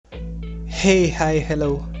Hey, hi,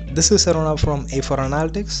 hello. This is Aruna from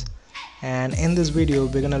AforAnalytics, and in this video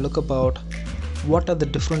we're gonna look about what are the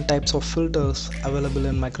different types of filters available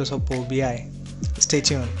in Microsoft Power BI. Stay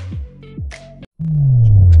tuned.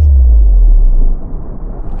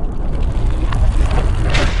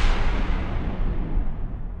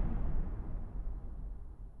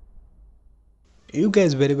 You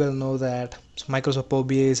guys very well know that Microsoft Power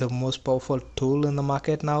BI is the most powerful tool in the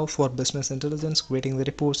market now for business intelligence, creating the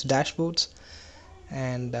reports, dashboards,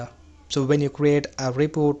 and so when you create a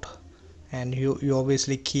report and you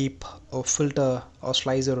obviously keep a filter or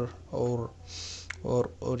slicer or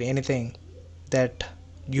anything that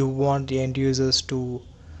you want the end users to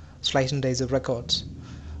slice and dice the records.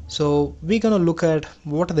 So we're gonna look at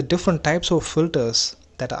what are the different types of filters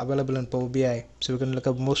that are available in Power BI. So we're gonna look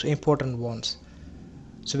at most important ones.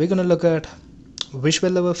 So we're gonna look at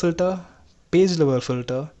visual level filter, page level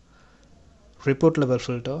filter, report level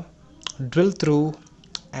filter, drill through,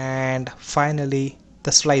 and finally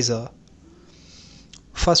the slicer.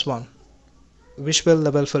 First one, visual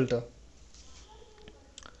level filter.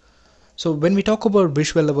 So when we talk about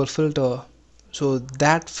visual level filter, so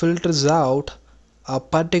that filters out a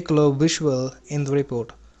particular visual in the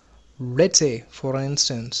report. Let's say for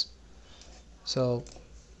instance, so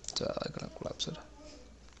I'm gonna collapse it.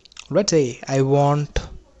 Let's say I want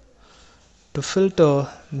to filter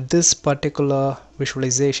this particular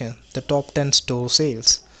visualization, the top 10 store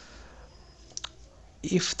sales.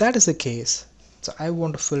 If that is the case, so I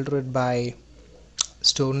want to filter it by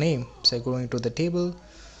store name. So going to the table,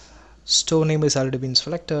 store name is already been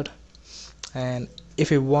selected, and if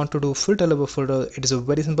you want to do filter level filter, it is a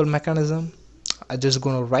very simple mechanism. I'm just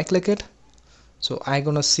gonna right click it, so I'm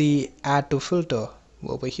gonna see add to filter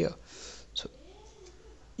over here. So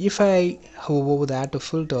if I hover over the add to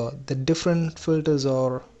filter, the different filters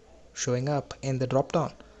are showing up in the drop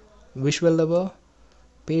down: visual level,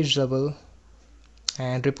 page level,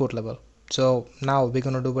 and report level. So now we're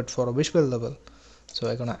gonna do it for a visual level, so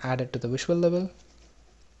I'm gonna add it to the visual level.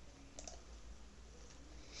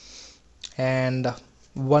 And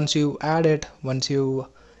once you add it, once you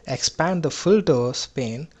expand the filters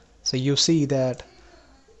pane, so you see that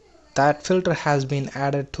that filter has been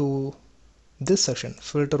added to this section,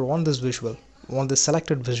 filter on this visual, on the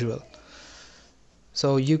selected visual.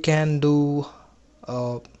 So you can do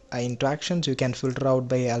interactions. You can filter out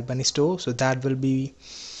by Albany store, so that will be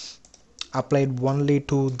applied only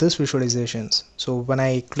to this visualizations. So when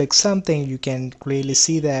I click something, you can clearly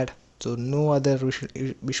see that so no other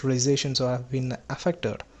visualizations have been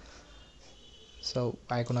affected. So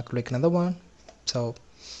I'm gonna click another one. So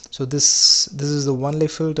this is the only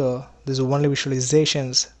filter, this is the only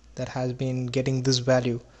visualizations that has been getting this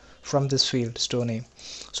value from this field store name.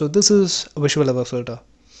 So this is a visual level filter,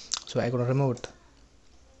 so I'm gonna remove it.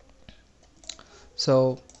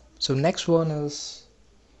 So next one is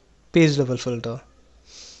page level filter.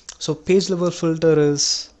 So page level filter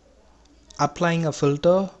is applying a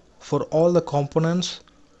filter for all the components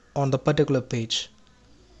on the particular page.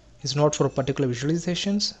 It's not for particular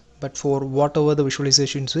visualizations, but for whatever the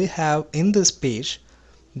visualizations we have in this page,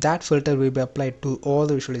 that filter will be applied to all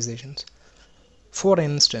the visualizations. For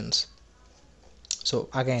instance, so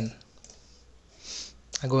again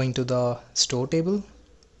I'm going to the store table,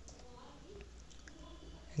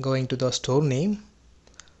 going to the store name,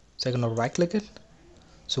 so I'm going to right click it.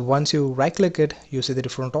 So once you right click it, you see the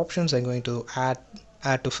different options. I'm going to add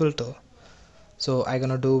to filter, so I'm going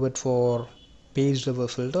to do it for page level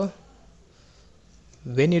filter.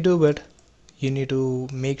 When you do it, you need to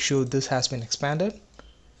make sure this has been expanded,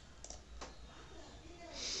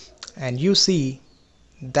 and you see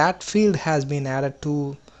that field has been added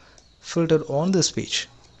to filter on this page,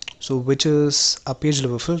 so which is a page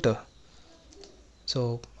level filter.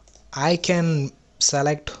 So I can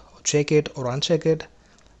select, check it or uncheck it,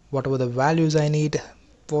 whatever the values I need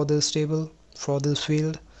for this table, for this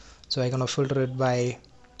field. So I'm gonna filter it by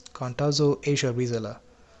Contazo Asia reseller.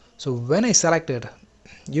 So when I select it,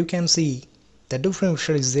 you can see the different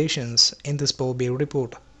visualizations in this Power BI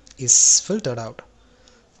report is filtered out.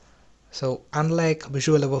 So unlike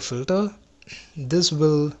visual level filter, this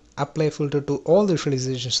will apply filter to all the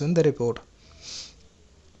visualizations in the report.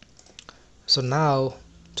 So now,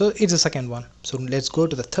 so it's the second one. So let's go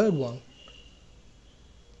to the third one,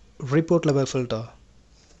 report level filter.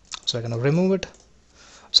 So I'm gonna remove it.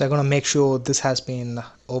 So I'm gonna make sure this has been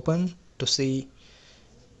open to see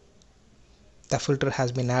the filter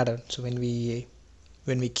has been added. So when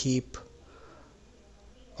we keep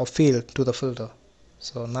a field to the filter,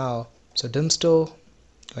 so now, so dim store,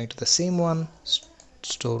 going to the same one,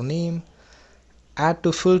 store name, add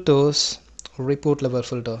to filters, report level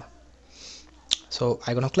filter. So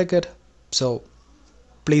I'm gonna click it. So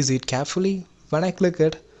please read carefully. When I click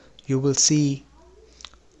it, you will see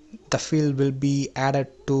the field will be added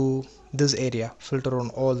to this area, filter on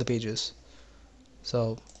all the pages.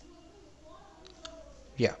 So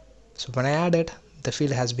yeah, so when I add it, the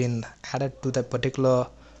field has been added to that particular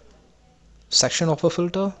section of a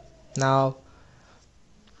filter. Now,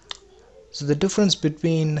 so the difference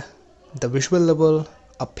between the visual level,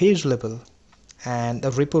 a page level, and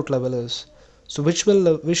the report level is, so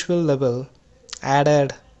visual level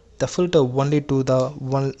added the filter only to the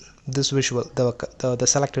one, this visual, the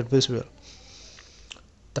selected visual.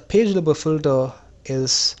 The page level filter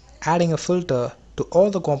is adding a filter to all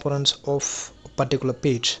the components of a particular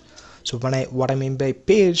page. So what I mean by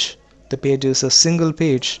page, the page is a single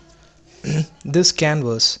page. This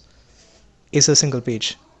canvas is a single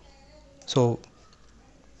page. So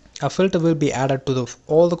a filter will be added to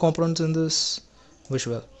all the components in this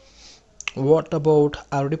visual. What about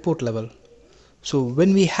our report level? So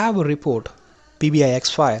when we have a report,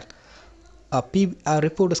 PBIX file, a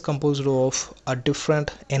report is composed of a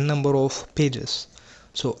different n number of pages.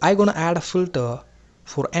 So I'm gonna add a filter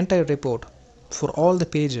for entire report for all the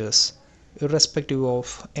pages irrespective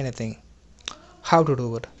of anything. How to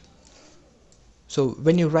do it? So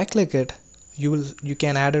when you right click it, you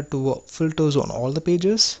can add it to filters on all the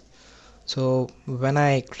pages. So when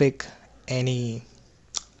I click any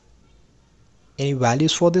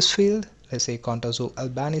values for this field, let's say Contazo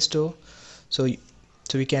Albanisto, so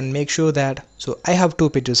we can make sure that, so I have two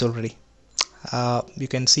pages already. You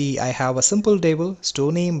can see I have a simple table,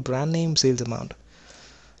 store name, brand name, sales amount.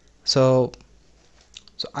 So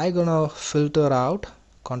I gonna filter out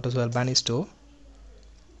Contazo Albanisto.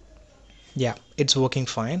 Yeah, it's working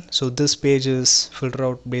fine. So this page is filtered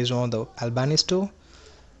out based on the Albanisto.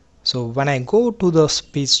 So when I go to the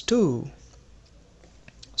page 2,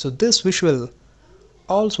 so this visual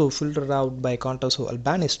also filtered out by Contazo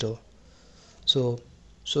Albanisto. So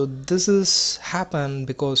this is happened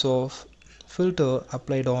because of filter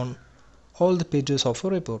applied on all the pages of a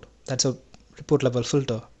report. That's a report level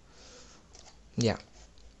filter. Yeah,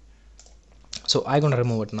 so I'm gonna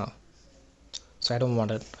remove it now, so I don't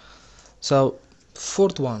want it. So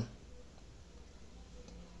fourth one,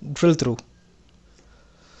 drill through.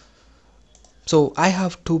 So I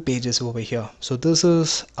have two pages over here. So this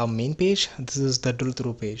is a main page, this is the drill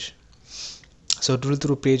through page. So drill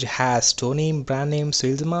through page has store name, brand name,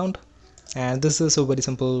 sales amount, and this is a very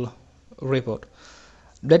simple report.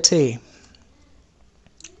 Let's say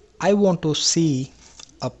I want to see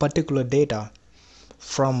a particular data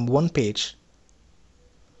from one page.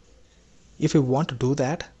 If you want to do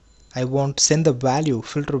that, I want to send the value,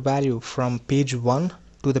 filter value from page 1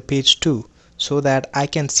 to the page 2, so that I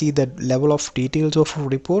can see the level of details of a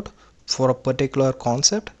report for a particular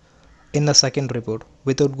concept in the second report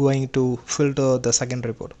without going to filter the second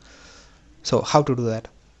report. So how to do that?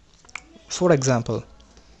 For example,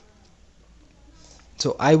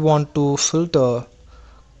 so I want to filter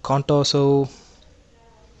Contoso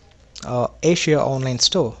Asia online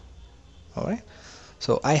store. Alright,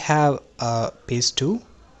 so I have page 2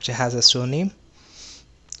 which has a store name.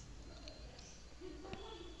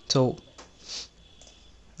 So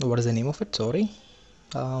what is the name of it? Sorry,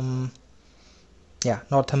 yeah,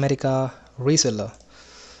 North America reseller.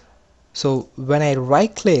 So when I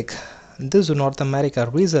right click this North America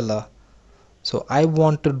reseller, so I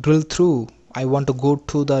want to drill through, I want to go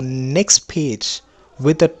to the next page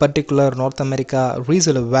with that particular North America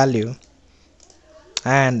reseller value,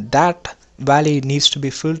 and that value needs to be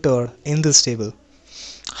filtered in this table.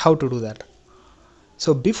 How to do that?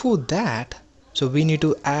 So before that, so we need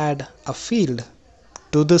to add a field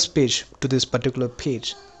to this page, to this particular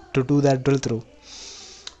page, to do that drill through.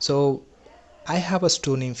 So I have a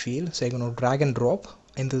store name field, so I'm going to drag and drop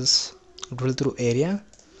in this drill through area.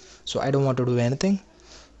 So I don't want to do anything.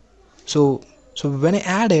 So when I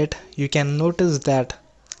add it, you can notice that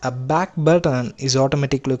a back button is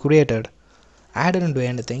automatically created. I didn't do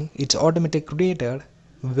anything, it's automatically created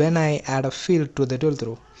when I add a field to the drill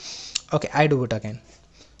through. Okay, I do it again.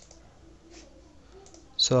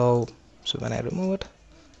 So when I remove it,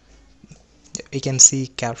 you can see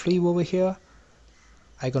carefully over here,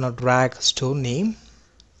 I'm gonna drag store name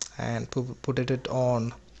and put it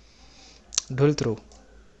on drill through.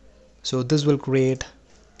 So this will create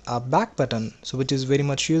a back button, so which is very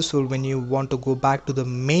much useful when you want to go back to the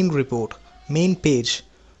main report, main page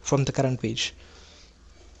from the current page.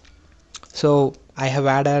 So I have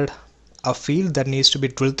added a field that needs to be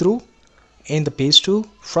drilled through in the page 2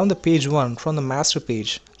 from the page 1, from the master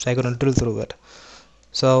page. So I'm going to drill through it.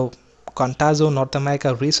 So Contazo North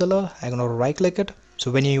America reseller, I'm going to right click it. So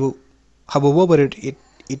when you However,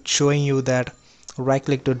 it's showing you that right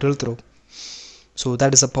click to drill through. So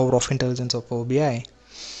that is the power of intelligence of Power BI.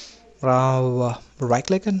 Now right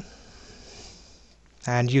click it,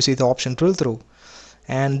 and you see the option drill through,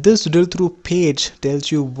 and this drill through page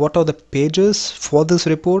tells you what are the pages for this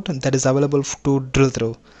report that is available to drill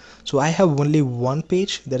through. So I have only one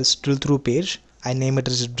page, that is drill through page. I name it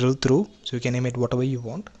as drill through, so you can name it whatever you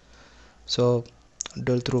want. So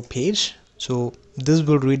drill through page, so this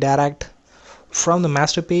will redirect from the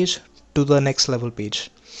master page to the next level page.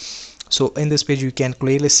 So in this page you can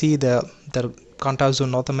clearly see the contacts of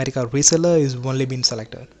North America reseller is only been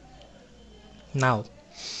selected. Now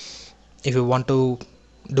if you want to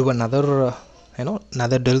do another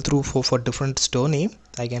another drill through for different store name,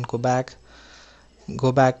 I can go back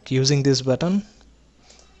using this button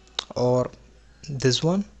or this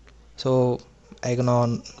one. So I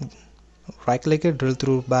gonna right click it, drill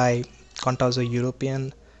through by contacts of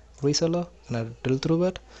European reseller, gonna drill through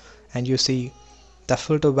it, and you see the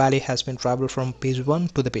filter value has been traveled from page 1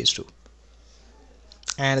 to the page 2.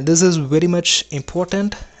 And this is very much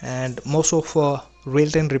important, and most of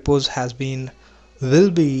real-time reports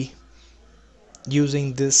will be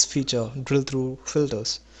using this feature, drill through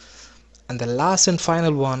filters. And the last and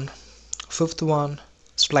final one, fifth one,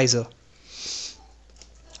 slicer.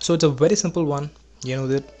 So it's a very simple one, you know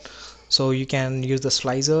that. So you can use the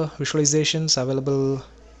slicer visualizations available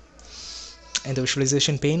in the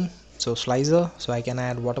visualization pane. So slicer, so I can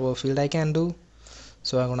add whatever field I can do.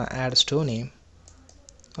 So I'm gonna add store name.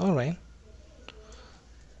 All right.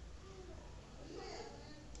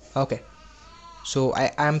 Okay. So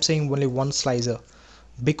I am saying only one slicer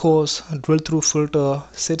because drill through filter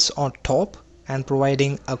sits on top and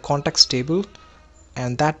providing a context table,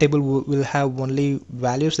 and that table will have only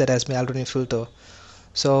values that has been already filtered.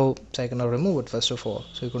 So I'm gonna remove it first of all.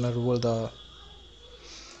 So you're gonna remove the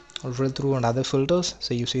drill through and other filters.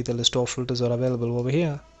 So you see the list of filters are available over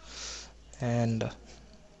here, and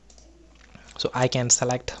so I can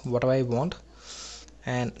select whatever I want.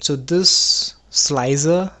 And so this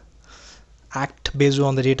slicer act based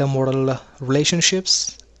on the data model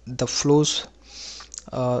relationships, the flows,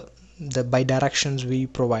 the bidirections we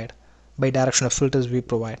provide, bidirectional filters we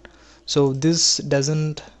provide. So this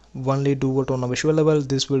doesn't only do it on a visual level,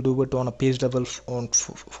 this will do it on a page level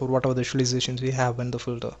for whatever the visualizations we have in the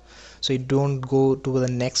filter. So you don't go to the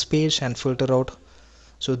next page and filter out.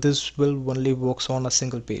 So this will only works on a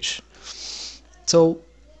single page. So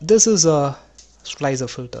this is a slicer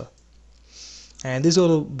filter, and these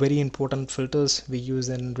are very important filters we use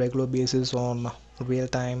in regular basis on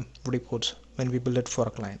real-time reports when we build it for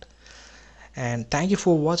a client. And thank you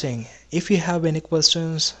for watching. If you have any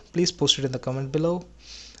questions, please post it in the comment below,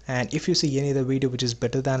 and if you see any other video which is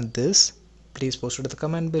better than this, please post it in the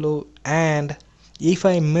comment below. And if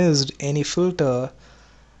I missed any filter,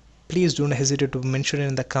 please don't hesitate to mention it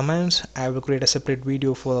in the comments. I will create a separate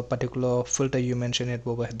video for the particular filter you mentioned it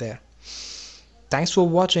over there. Thanks for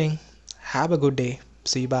watching. Have a good day.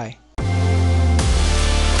 See you. Bye.